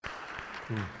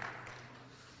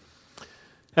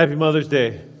Happy Mother's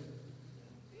Day.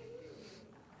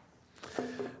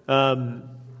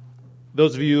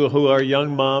 Those of you who are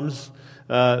young moms,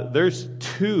 there's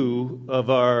two of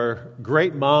our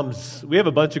great moms. We have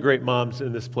a bunch of great moms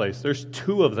in this place. There's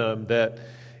two of them that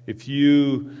if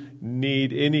you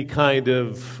need any kind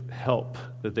of help,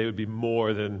 that they would be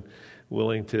more than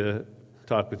willing to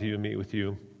talk with you and meet with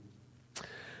you.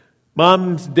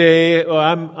 Mom's Day,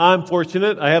 I'm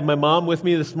fortunate. I have my mom with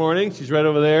me this morning. She's right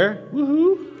over there.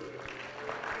 Woohoo!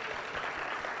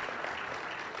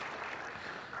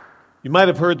 You might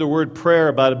have heard the word prayer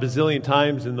about a bazillion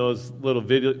times in those little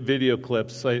video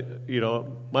clips.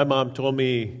 My mom told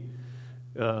me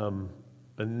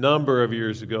a number of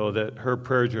years ago that her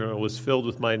prayer journal was filled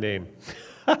with my name.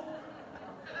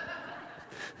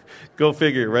 Go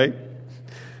figure, right?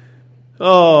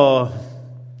 Oh,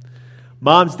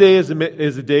 Mom's Day is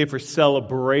a day for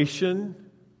celebration,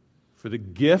 for the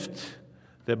gift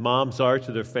that moms are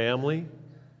to their family.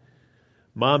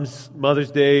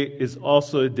 Mother's Day is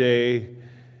also a day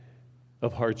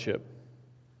of hardship,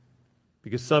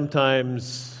 because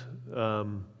sometimes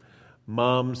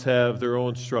moms have their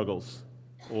own struggles,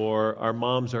 or our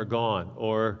moms are gone,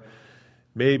 or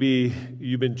maybe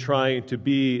you've been trying to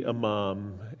be a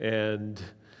mom and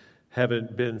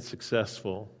haven't been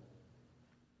successful.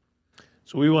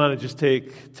 So we want to just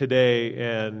take today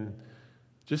and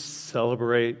just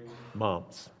celebrate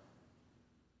moms.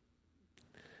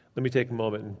 Let me take a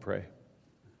moment and pray.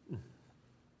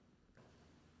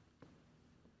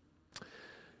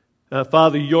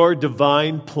 Father, your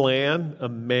divine plan, a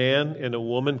man and a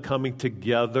woman coming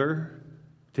together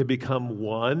to become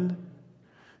one,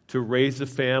 to raise a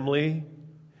family,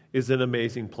 is an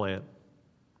amazing plan.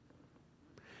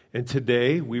 And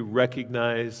today we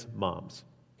recognize moms.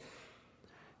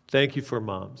 Thank you for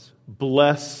moms.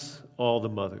 Bless all the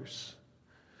mothers.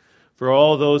 For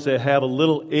all those that have a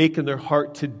little ache in their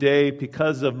heart today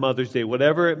because of Mother's Day,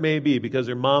 whatever it may be, because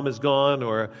their mom is gone,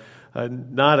 or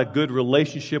not a good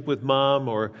relationship with mom,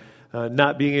 or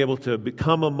not being able to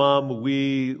become a mom,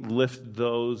 we lift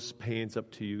those pains up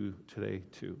to you today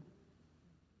too.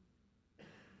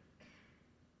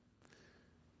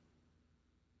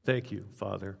 Thank you,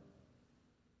 Father,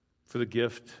 for the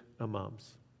gift of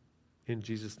moms. In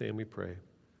Jesus' name we pray.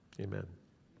 Amen.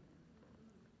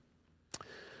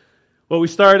 Well, we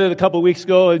started a couple of weeks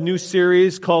ago a new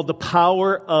series called The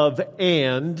Power of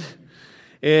And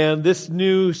this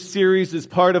new series is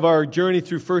part of our journey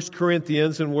through 1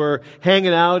 Corinthians, and we're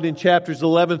hanging out in chapters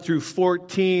 11 through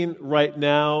 14 right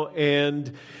now.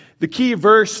 And the key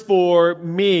verse for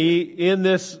me in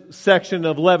this section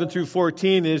of 11 through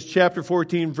 14 is chapter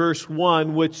 14, verse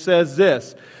 1, which says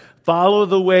this: "Follow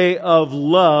the way of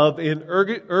love and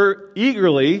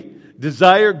eagerly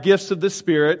desire gifts of the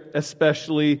Spirit,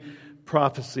 especially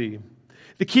prophecy."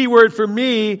 The key word for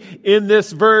me in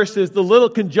this verse is the little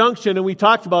conjunction, and we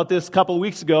talked about this a couple of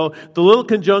weeks ago, the little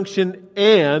conjunction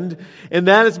and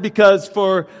that is because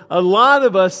for a lot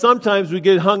of us, sometimes we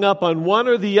get hung up on one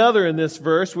or the other in this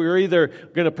verse. We're either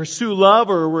going to pursue love,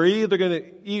 or we're either going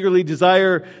to eagerly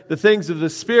desire the things of the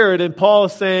Spirit, and Paul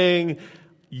is saying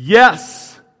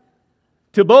yes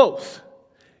to both.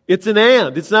 It's an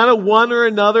and. It's not a one or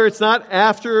another. It's not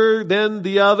after, then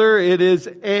the other. It is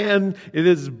and. It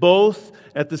is both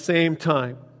at the same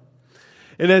time.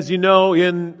 And as you know,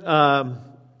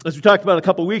 as we talked about a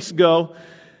couple weeks ago,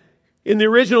 in the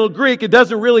original Greek, it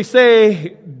doesn't really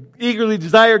say eagerly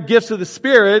desire gifts of the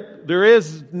Spirit. There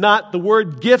is not the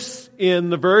word gifts in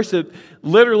the verse. It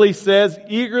literally says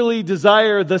eagerly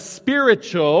desire the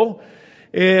spiritual.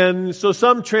 And so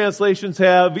some translations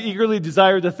have eagerly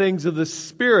desire the things of the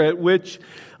Spirit, which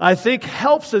I think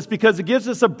helps us because it gives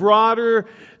us a broader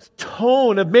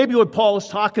tone of maybe what Paul is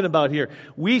talking about here.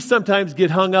 We sometimes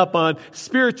get hung up on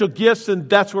spiritual gifts, and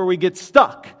that's where we get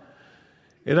stuck.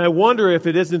 And I wonder if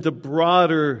it isn't a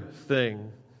broader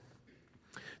thing.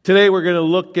 Today we're going to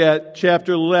look at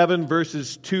chapter 11,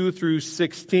 verses 2 through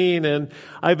 16, and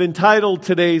I've entitled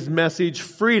today's message,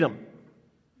 Freedom.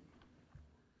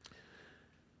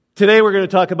 Today we're going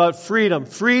to talk about freedom.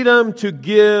 Freedom to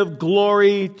give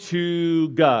glory to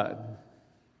God.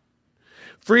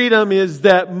 Freedom is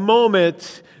that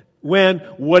moment when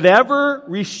whatever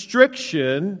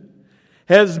restriction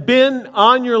has been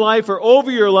on your life or over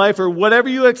your life or whatever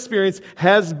you experience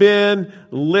has been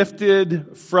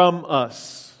lifted from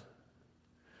us.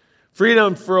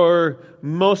 Freedom for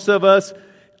most of us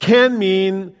can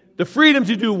mean the freedom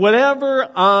to do whatever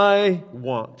I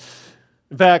want.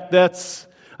 In fact, that's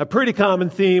a pretty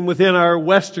common theme within our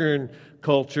Western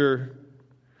culture.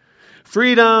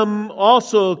 Freedom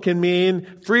also can mean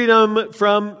freedom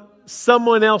from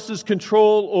someone else's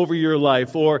control over your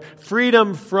life, or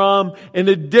freedom from an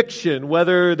addiction,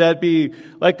 whether that be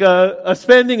like a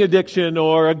spending addiction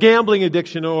or a gambling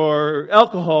addiction or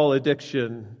alcohol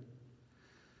addiction.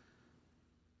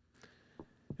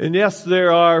 And yes,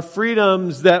 there are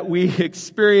freedoms that we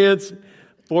experience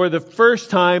for the first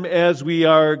time as we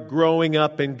are growing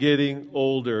up and getting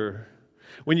older.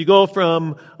 When you go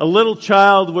from a little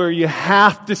child where you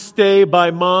have to stay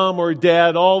by mom or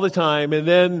dad all the time, and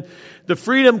then the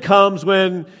freedom comes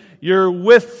when you're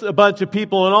with a bunch of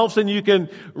people and all of a sudden you can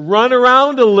run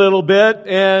around a little bit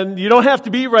and you don't have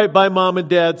to be right by mom and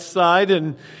dad's side.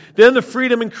 And then the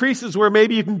freedom increases where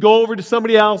maybe you can go over to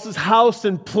somebody else's house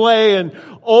and play, and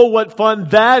oh, what fun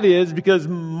that is because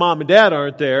mom and dad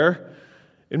aren't there.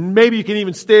 And maybe you can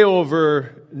even stay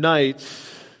overnight.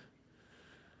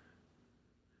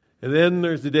 And then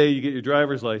there's the day you get your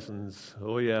driver's license.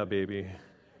 Oh yeah, baby.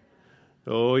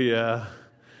 Oh yeah.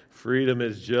 Freedom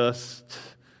has just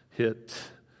hit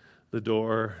the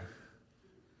door.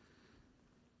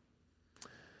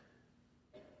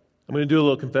 I'm going to do a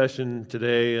little confession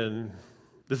today, and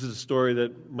this is a story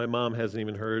that my mom hasn't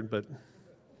even heard, but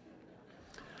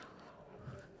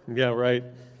yeah, right.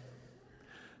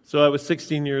 So I was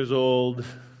 16 years old.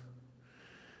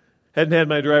 Hadn't had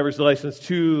my driver's license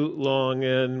too long,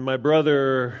 and my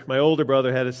older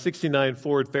brother, had a 69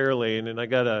 Ford Fairlane, and I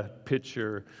got a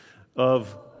picture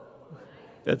of,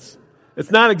 it's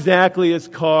not exactly his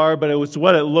car, but it was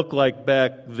what it looked like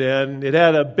back then. It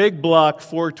had a big block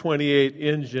 428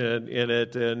 engine in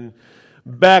it, and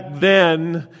back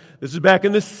then, this is back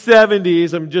in the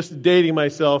 70s, I'm just dating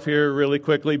myself here really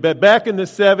quickly, but back in the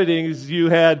 70s, you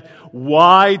had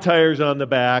wide tires on the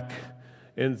back,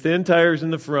 and thin tires in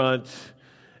the front,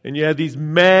 and you had these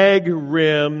mag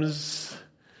rims,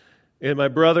 and my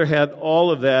brother had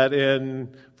all of that,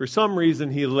 and for some reason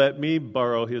he let me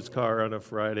borrow his car on a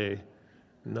Friday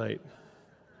night.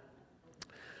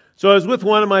 So I was with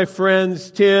one of my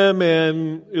friends, Tim,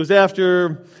 and it was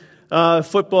after a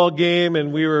football game,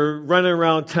 and we were running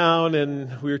around town,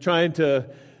 and we were trying to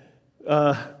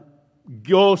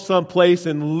go someplace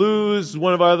and lose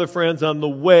one of our other friends on the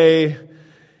way.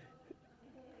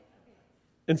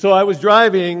 And so I was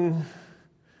driving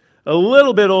a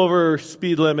little bit over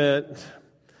speed limit,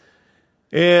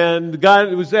 and the guy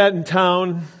that was in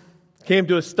town came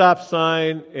to a stop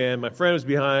sign, and my friend was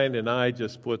behind, and I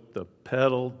just put the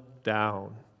pedal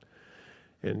down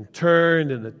and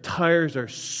turned, and the tires are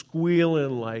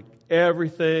squealing like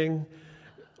everything.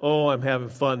 Oh, I'm having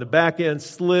fun. The back end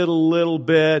slid a little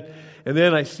bit, and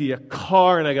then I see a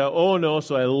car, and I go, oh no,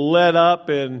 so I let up,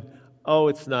 and oh,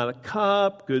 it's not a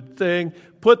cop, good thing.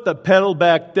 Put the pedal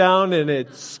back down, and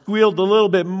it squealed a little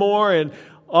bit more, and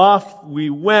off we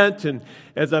went. And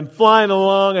as I'm flying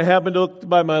along, I happen to look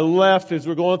by my left as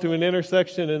we're going through an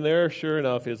intersection, and there, sure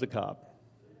enough, is a cop.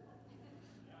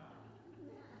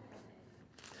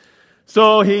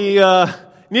 So he,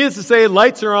 needless to say,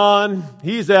 lights are on.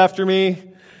 He's after me.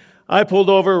 I pulled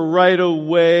over right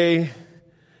away.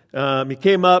 He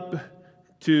came up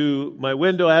to my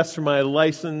window, asked for my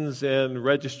license and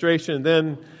registration.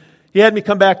 Then he had me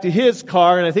come back to his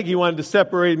car, and I think he wanted to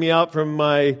separate me out from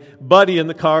my buddy in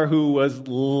the car who was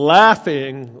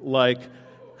laughing like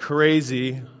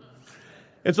crazy.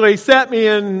 And so he sat me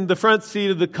in the front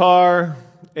seat of the car,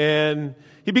 and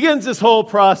he begins this whole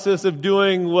process of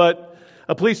doing what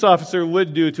a police officer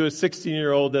would do to a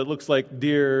 16-year-old that looks like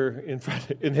deer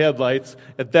in headlights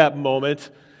at that moment.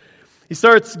 He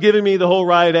starts giving me the whole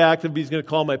riot act of he's going to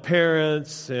call my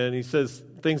parents, and he says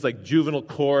things like juvenile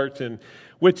court, and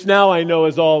which now I know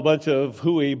is all a bunch of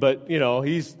hooey, but,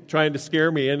 he's trying to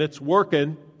scare me, and it's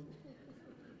working.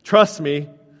 Trust me.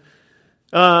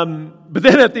 But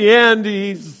then at the end,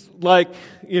 he's like,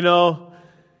 you know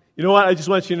what, I just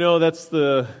want you to know that's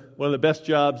one of the best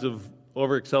jobs of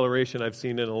over-acceleration I've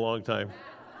seen in a long time.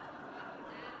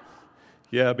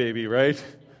 Yeah, baby, right?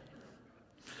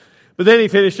 But then he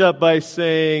finished up by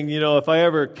saying, if I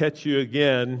ever catch you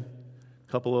again,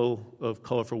 a couple of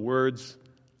colorful words,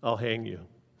 I'll hang you.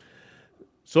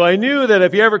 So I knew that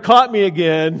if he ever caught me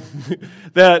again,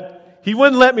 that he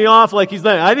wouldn't let me off like he's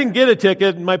done. I didn't get a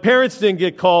ticket, and my parents didn't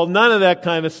get called, none of that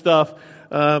kind of stuff.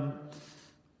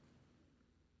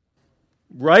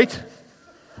 Right?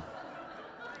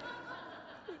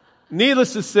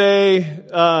 Needless to say,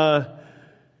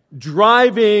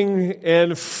 driving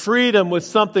and freedom was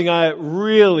something that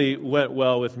really went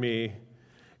well with me.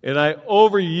 And I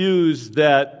overused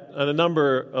that on a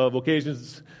number of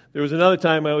occasions. There was another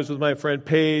time I was with my friend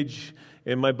Paige,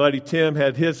 and my buddy Tim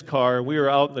had his car, and we were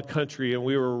out in the country, and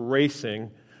we were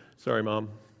racing. Sorry, Mom.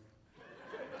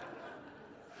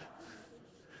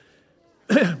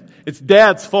 It's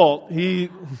Dad's fault. His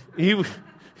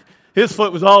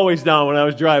foot was always down when I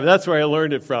was driving. That's where I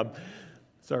learned it from.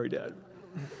 Sorry, Dad.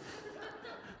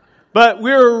 But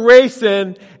we were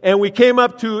racing, and we came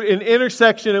up to an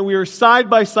intersection, and we were side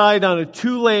by side on a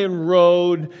 2-lane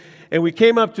road, and we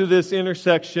came up to this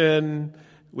intersection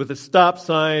with a stop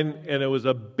sign, and it was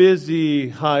a busy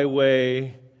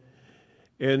highway,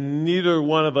 and neither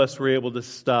one of us were able to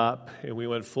stop, and we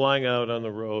went flying out on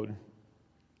the road.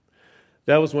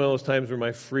 That was one of those times where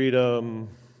my freedom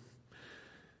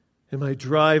and my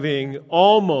driving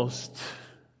almost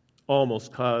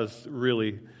caused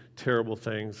really terrible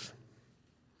things.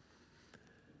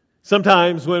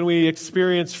 Sometimes when we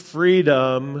experience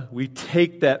freedom, we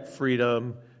take that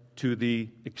freedom to the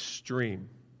extreme.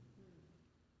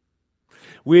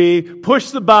 We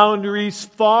push the boundaries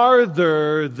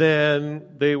farther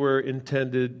than they were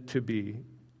intended to be.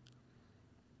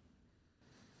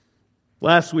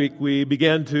 Last week we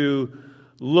began to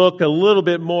look a little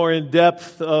bit more in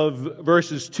depth of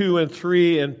verses 2 and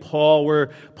 3 in Paul, where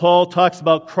Paul talks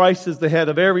about Christ as the head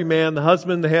of every man, the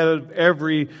husband the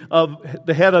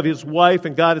head of his wife,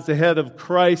 and God is the head of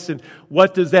Christ. And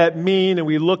what does that mean? And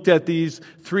we looked at these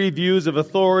 3 views of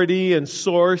authority and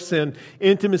source and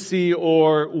intimacy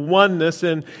or oneness.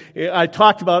 And I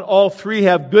talked about all 3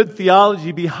 have good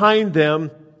theology behind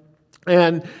them.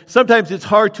 And sometimes it's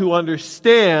hard to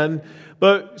understand.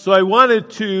 So I wanted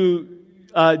to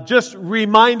just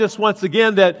remind us once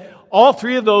again that all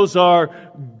 3 of those are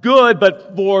good,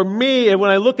 but for me, and when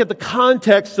I look at the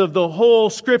context of the whole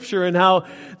Scripture and how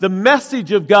the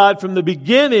message of God from the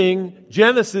beginning,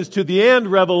 Genesis, to the end,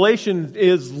 Revelation,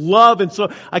 is love, and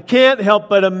so I can't help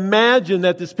but imagine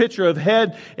that this picture of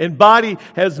head and body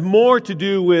has more to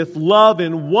do with love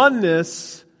and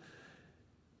oneness.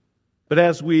 But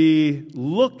as we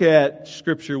look at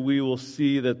Scripture, we will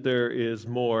see that there is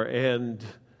more. And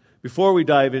before we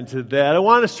dive into that, I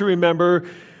want us to remember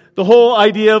the whole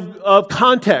idea of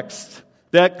context.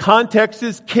 That context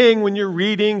is king when you're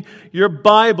reading your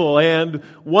Bible. And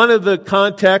one of the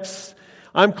contexts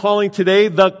I'm calling today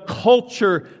the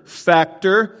culture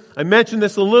factor. I mentioned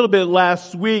this a little bit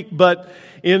last week, but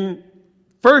in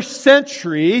first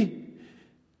century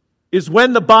is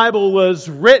when the Bible was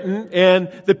written,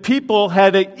 and the people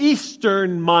had an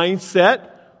Eastern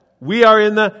mindset. We are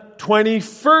in the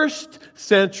 21st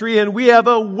century, and we have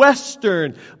a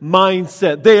Western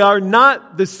mindset. They are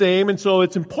not the same, and so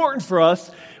it's important for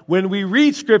us when we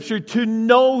read Scripture to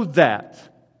know that.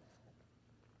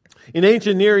 In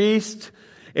ancient Near East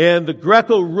and the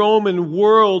Greco-Roman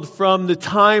world from the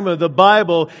time of the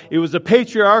Bible, it was a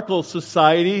patriarchal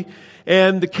society,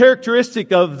 and the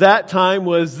characteristic of that time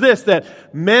was this,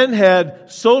 that men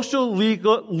had social,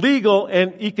 legal,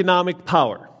 and economic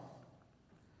power,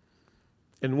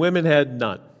 and women had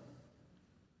none.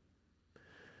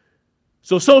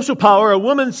 So social power, a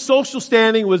woman's social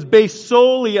standing was based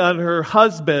solely on her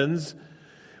husband's.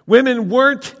 Women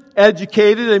weren't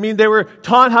educated. I mean, they were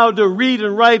taught how to read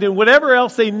and write and whatever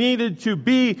else they needed to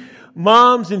be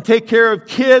moms and take care of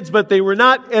kids, but they were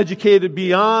not educated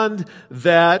beyond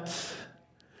that.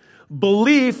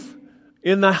 Belief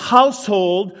in the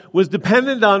household was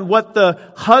dependent on what the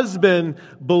husband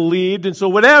believed. And so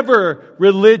whatever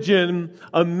religion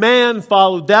a man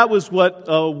followed, that was what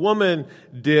a woman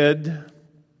did.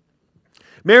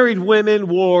 Married women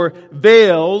wore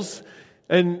veils.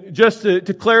 And just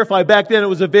to clarify, back then it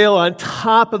was a veil on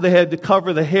top of the head to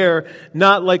cover the hair,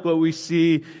 not like what we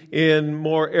see in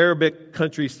more Arabic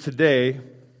countries today.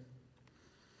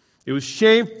 It was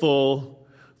shameful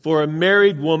for a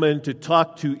married woman to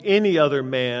talk to any other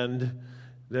man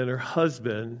than her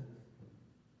husband.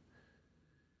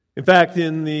 In fact,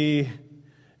 in the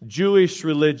Jewish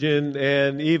religion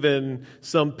and even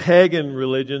some pagan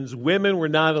religions, women were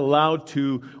not allowed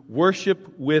to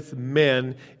worship with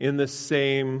men in the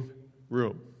same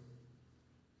room.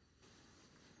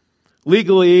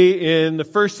 Legally, in the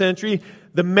first century,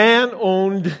 the man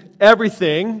owned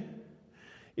everything.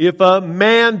 If a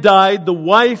man died, the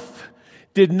wife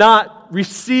did not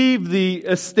receive the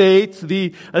estate.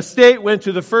 The estate went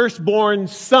to the firstborn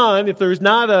son. If there's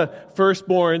not a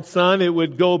firstborn son, it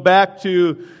would go back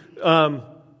to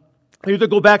either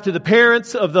go back to the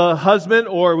parents of the husband,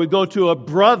 or it would go to a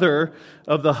brother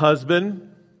of the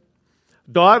husband.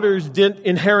 Daughters didn't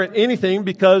inherit anything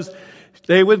because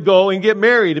they would go and get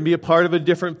married and be a part of a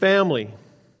different family.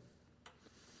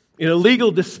 In a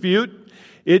legal dispute,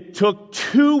 it took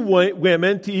 2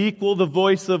 women to equal the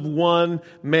voice of 1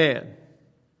 man.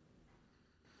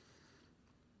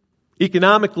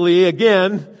 Economically,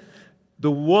 again,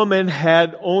 the woman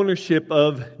had ownership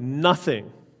of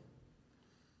nothing.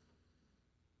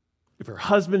 If her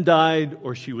husband died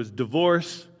or she was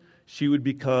divorced, she would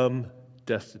become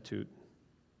destitute.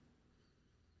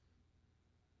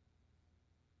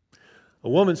 A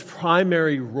woman's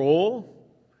primary role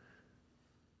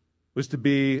was to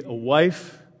be a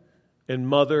wife and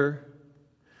mother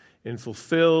and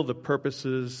fulfill the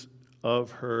purposes of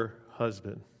her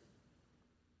husband.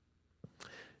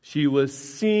 She was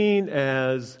seen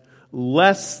as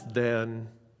less than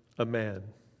a man.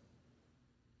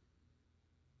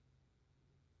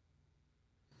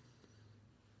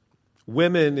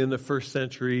 Women in the first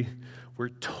century were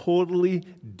totally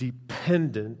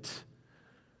dependent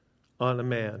on a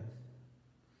man,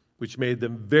 which made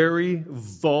them very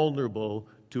vulnerable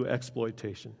to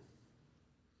exploitation.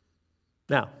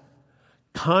 Now,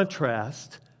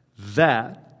 contrast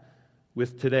that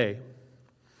with today.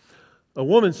 A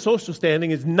woman's social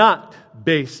standing is not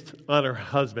based on her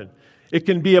husband. It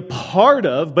can be a part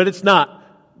of, but it's not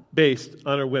based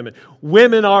on her women.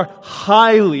 Women are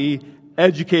highly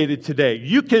educated today.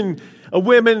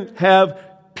 Women have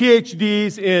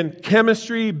PhDs in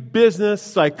chemistry, business,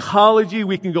 psychology.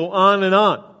 We can go on and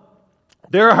on.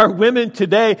 There are women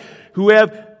today who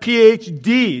have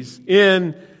PhDs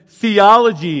in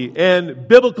theology and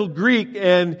biblical Greek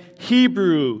and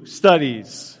Hebrew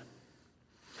studies.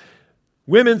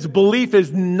 Women's belief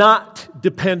is not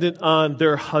dependent on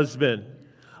their husband.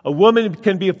 A woman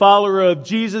can be a follower of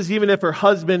Jesus even if her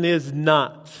husband is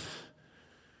not.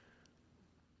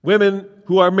 Women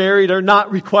who are married are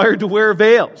not required to wear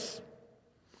veils.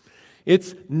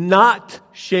 It's not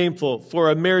shameful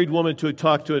for a married woman to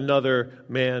talk to another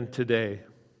man today.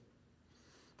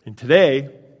 And today,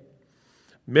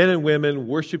 men and women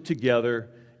worship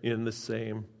together in the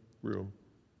same room.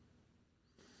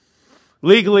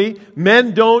 Legally,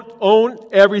 men don't own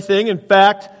everything. In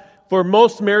fact, for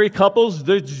most married couples,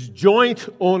 there's joint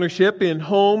ownership in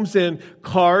homes and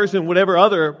cars and whatever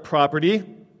other property.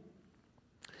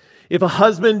 If a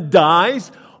husband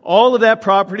dies, all of that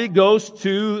property goes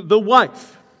to the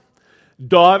wife.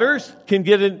 Daughters can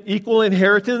get an equal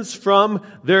inheritance from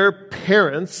their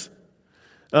parents.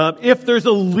 If there's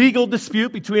a legal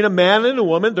dispute between a man and a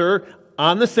woman, they're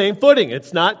on the same footing.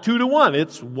 It's not 2-to-1,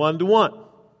 it's 1-to-1.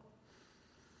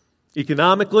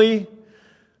 Economically,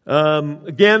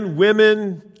 again,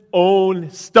 women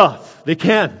own stuff. They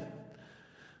can.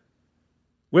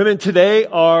 Women today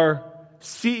are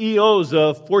CEOs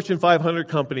of Fortune 500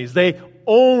 companies. They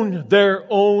own their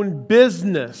own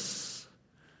business.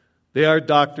 They are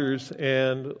doctors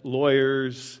and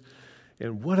lawyers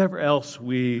and whatever else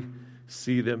we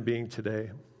see them being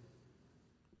today.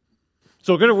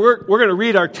 So we're going to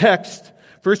read our text,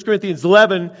 1 Corinthians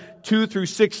 11, 2 through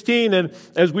 16. And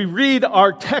as we read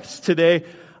our text today,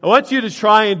 I want you to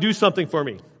try and do something for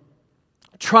me.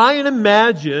 Try and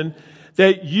imagine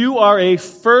that you are a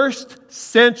first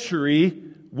century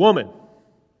woman.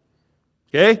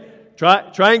 Okay?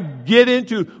 Try and get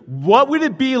into what would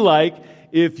it be like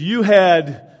if you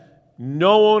had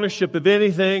no ownership of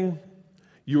anything,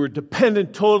 you were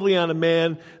dependent totally on a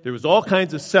man, there was all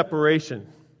kinds of separation.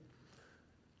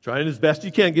 Trying as best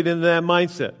you can get into that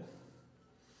mindset.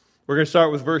 We're going to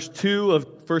start with verse 2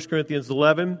 of 1 Corinthians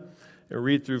 11 and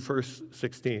read through verse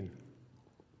 16.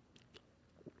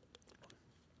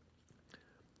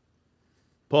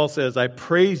 Paul says, I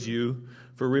praise you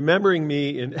for remembering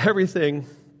me in everything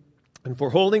and for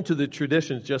holding to the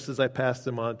traditions just as I passed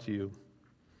them on to you.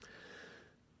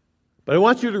 But I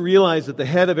want you to realize that the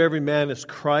head of every man is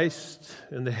Christ,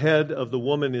 and the head of the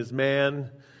woman is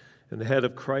man, and the head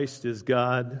of Christ is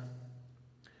God.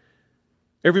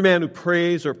 Every man who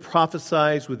prays or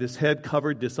prophesies with his head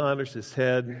covered dishonors his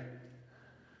head.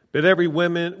 But every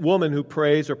woman who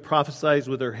prays or prophesies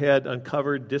with her head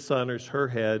uncovered dishonors her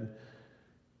head.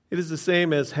 It is the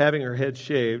same as having her head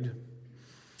shaved.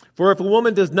 For if a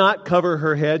woman does not cover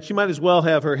her head, she might as well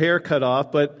have her hair cut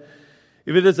off. But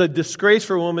if it is a disgrace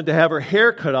for a woman to have her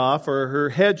hair cut off or her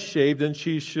head shaved, then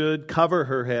she should cover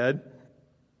her head.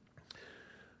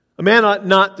 A man ought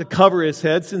not to cover his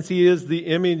head, since he is the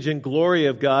image and glory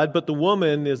of God, but the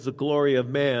woman is the glory of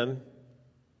man.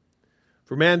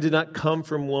 For man did not come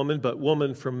from woman, but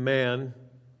woman from man.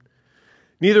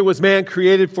 Neither was man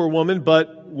created for woman,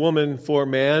 but woman for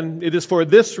man. It is for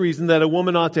this reason that a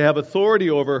woman ought to have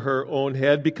authority over her own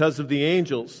head because of the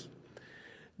angels.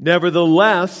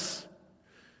 Nevertheless,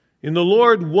 in the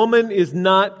Lord, woman is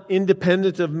not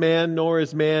independent of man, nor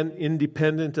is man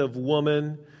independent of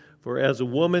woman. For as a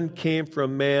woman came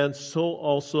from man, so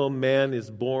also man is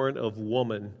born of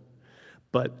woman.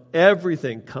 But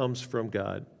everything comes from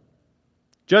God.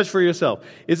 Judge for yourself.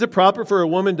 Is it proper for a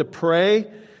woman to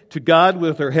pray to God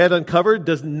with her head uncovered?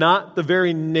 Does not the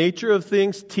very nature of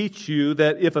things teach you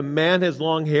that if a man has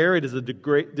long hair, it is a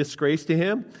disgrace to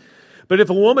him? But if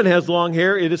a woman has long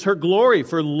hair, it is her glory,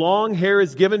 for long hair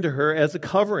is given to her as a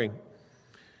covering.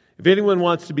 If anyone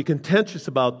wants to be contentious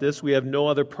about this, we have no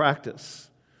other practice,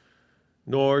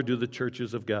 nor do the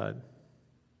churches of God.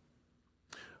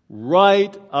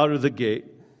 Right out of the gate,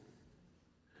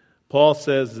 Paul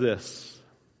says this: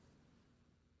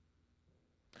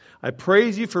 I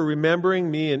praise you for remembering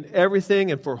me in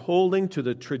everything and for holding to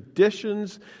the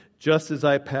traditions just as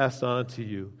I passed on to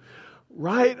you.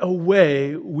 Right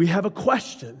away, we have a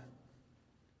question.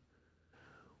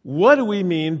 What do we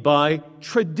mean by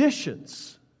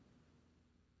traditions?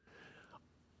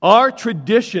 Are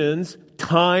traditions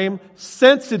time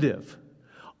sensitive?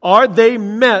 Are they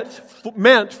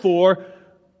meant for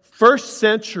first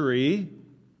century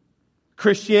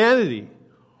Christianity?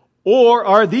 Or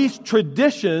are these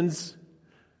traditions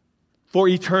for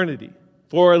eternity?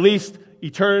 For at least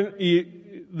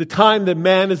the time that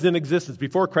man is in existence,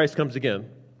 before Christ comes again.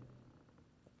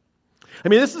 I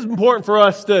mean, this is important for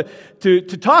us to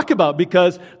talk about,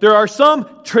 because there are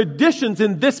some traditions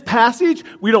in this passage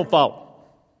we don't follow.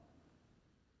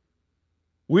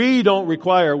 We don't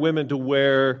require women to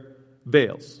wear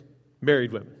veils,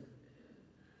 married women.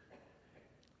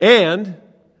 And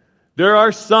there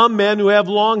are some men who have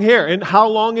long hair. And how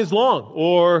long is long?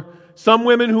 Or some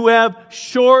women who have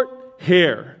short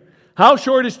hair. How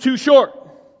short is too short?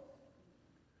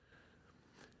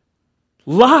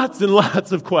 Lots and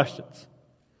lots of questions.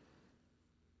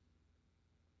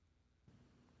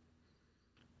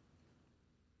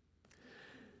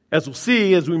 As we'll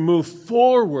see as we move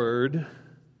forward,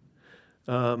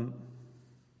 that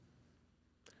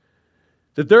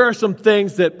there are some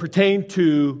things that pertain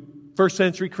to first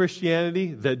century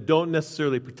Christianity that don't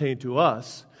necessarily pertain to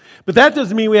us. But that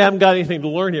doesn't mean we haven't got anything to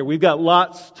learn here. We've got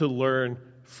lots to learn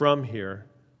from here.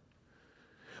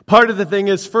 Part of the thing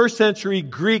is, first century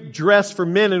Greek dress for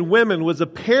men and women was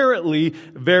apparently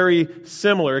very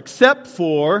similar, except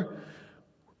for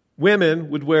women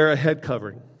would wear a head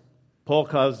covering. Paul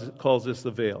calls this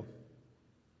the veil.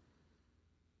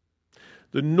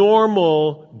 The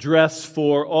normal dress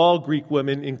for all Greek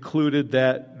women included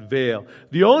that veil.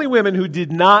 The only women who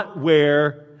did not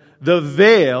wear the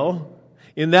veil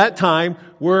in that time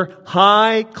were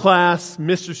high-class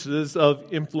mistresses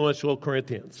of influential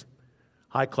Corinthians,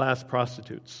 high-class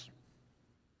prostitutes.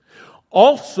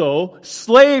 Also,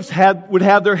 slaves would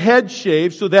have their heads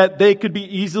shaved so that they could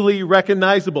be easily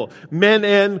recognizable, men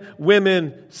and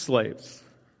women slaves.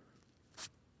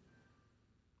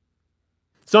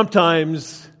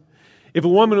 Sometimes, if a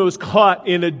woman was caught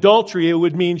in adultery, it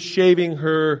would mean shaving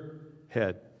her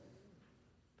head.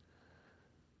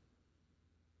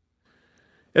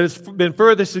 It has been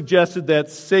further suggested that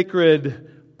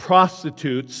sacred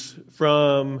prostitutes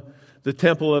from the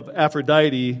temple of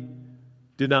Aphrodite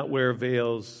did not wear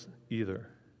veils either.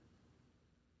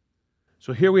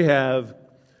 So here we have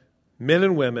men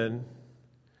and women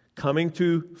coming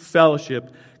to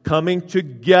fellowship, coming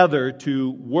together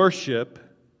to worship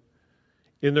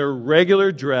in their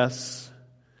regular dress.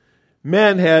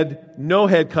 Men had no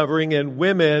head covering, and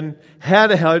women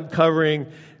had a head covering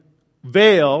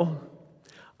veil.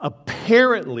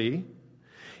 Apparently,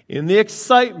 in the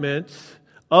excitement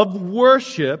of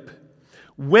worship,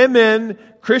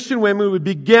 Christian women would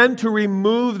begin to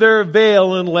remove their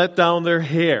veil and let down their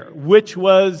hair, which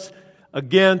was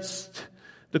against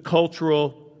the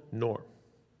cultural norm.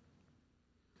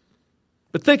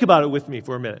 But think about it with me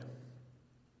for a minute.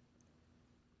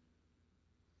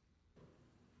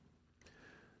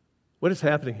 What is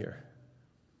happening here?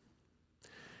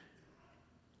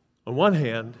 On one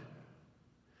hand,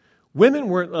 women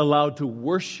weren't allowed to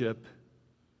worship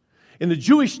in the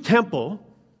Jewish temple.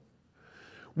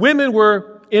 Women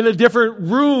were in a different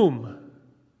room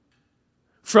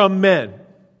from men.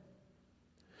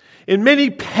 In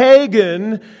many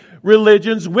pagan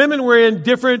religions, women were in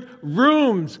different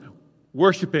rooms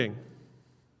worshiping.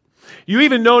 You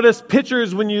even notice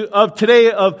pictures of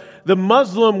today of the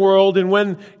Muslim world, and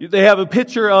when they have a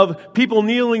picture of people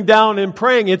kneeling down and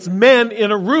praying, it's men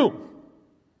in a room.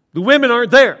 The women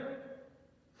aren't there.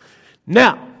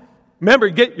 Now, remember,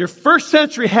 get your first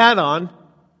century hat on.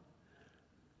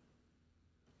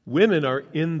 Women are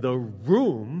in the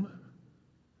room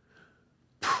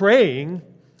praying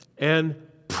and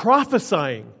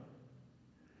prophesying.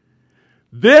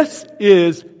 This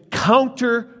is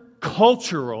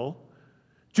countercultural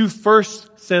to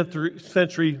first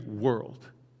century world.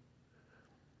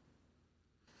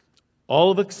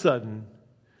 All of a sudden,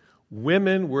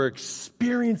 women were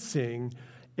experiencing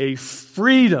a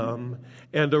freedom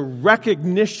and a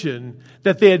recognition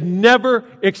that they had never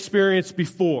experienced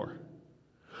before.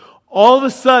 All of a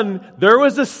sudden, there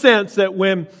was a sense that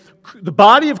when the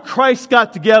body of Christ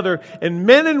got together and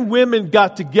men and women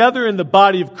got together in the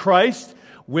body of Christ,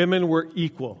 women were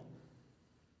equal.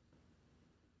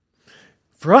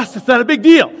 For us, it's not a big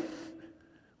deal.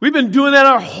 We've been doing that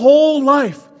our whole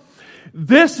life.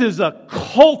 This is a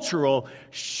cultural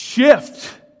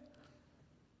shift.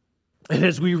 And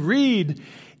as we read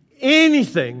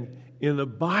anything in the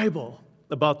Bible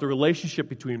about the relationship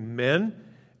between men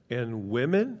and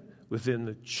women within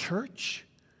the church,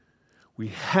 we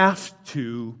have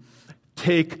to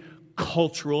take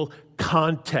cultural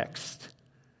context.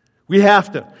 We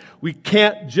have to. We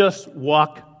can't just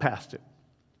walk past it.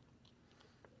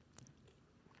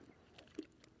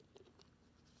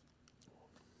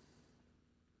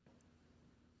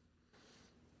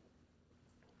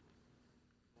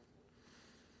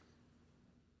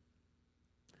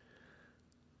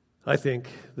 I think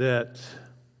that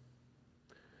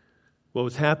what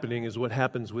was happening is what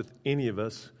happens with any of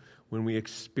us when we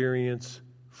experience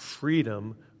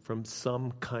freedom from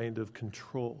some kind of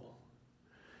control.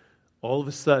 All of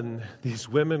a sudden, these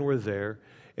women were there,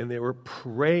 and they were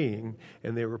praying,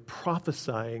 and they were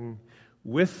prophesying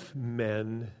with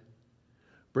men,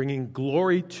 bringing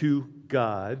glory to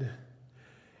God.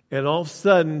 And all of a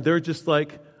sudden, they're just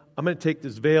like, I'm going to take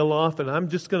this veil off, and I'm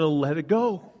just going to let it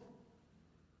go.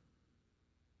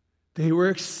 They were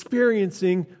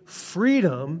experiencing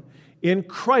freedom in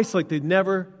Christ like they'd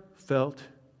never felt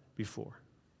before.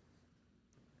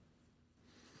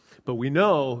 But we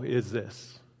know is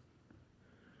this,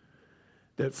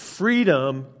 that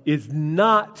freedom is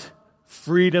not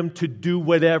freedom to do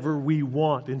whatever we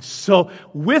want. And so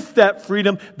with that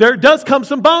freedom, there does come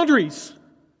some boundaries.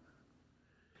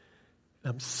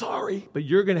 I'm sorry, but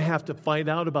you're going to have to find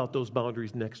out about those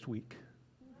boundaries next week.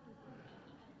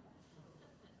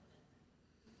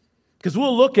 Because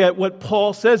we'll look at what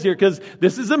Paul says here, because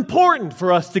this is important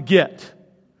for us to get.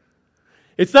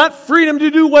 It's not freedom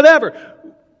to do whatever.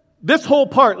 This whole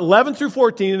part, 11 through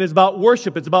 14, is about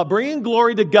worship. It's about bringing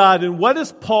glory to God. And what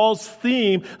is Paul's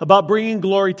theme about bringing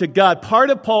glory to God? Part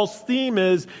of Paul's theme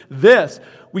is this.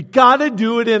 We got to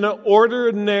do it in an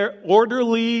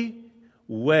orderly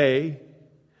way.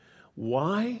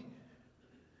 Why?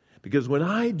 Because when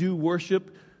I do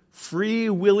worship free,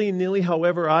 willy-nilly,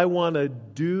 however I want to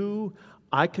do,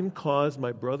 I can cause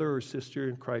my brother or sister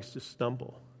in Christ to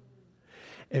stumble.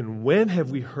 And when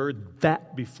have we heard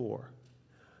that before?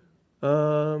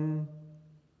 I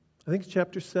think it's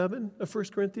chapter 7 of 1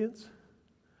 Corinthians.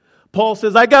 Paul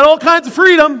says, I got all kinds of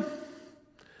freedom.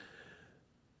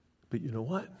 But you know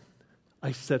what?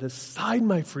 I set aside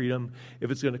my freedom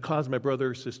if it's going to cause my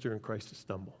brother or sister in Christ to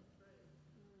stumble.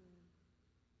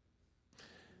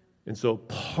 And so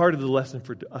part of the lesson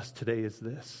for us today is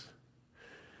this.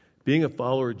 Being a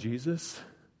follower of Jesus,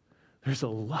 there's a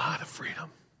lot of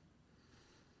freedom.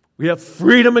 We have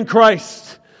freedom in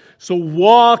Christ. So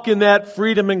walk in that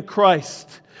freedom in Christ.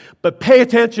 But pay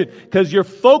attention, because your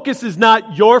focus is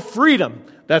not your freedom.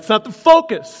 That's not the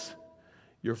focus.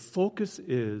 Your focus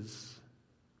is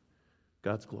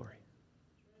God's glory.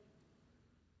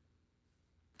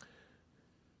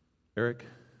 Eric?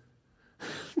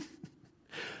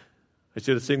 I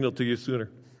should have signaled to you sooner.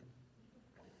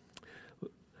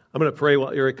 I'm going to pray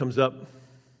while Eric comes up.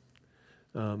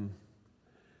 But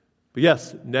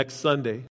yes, next Sunday,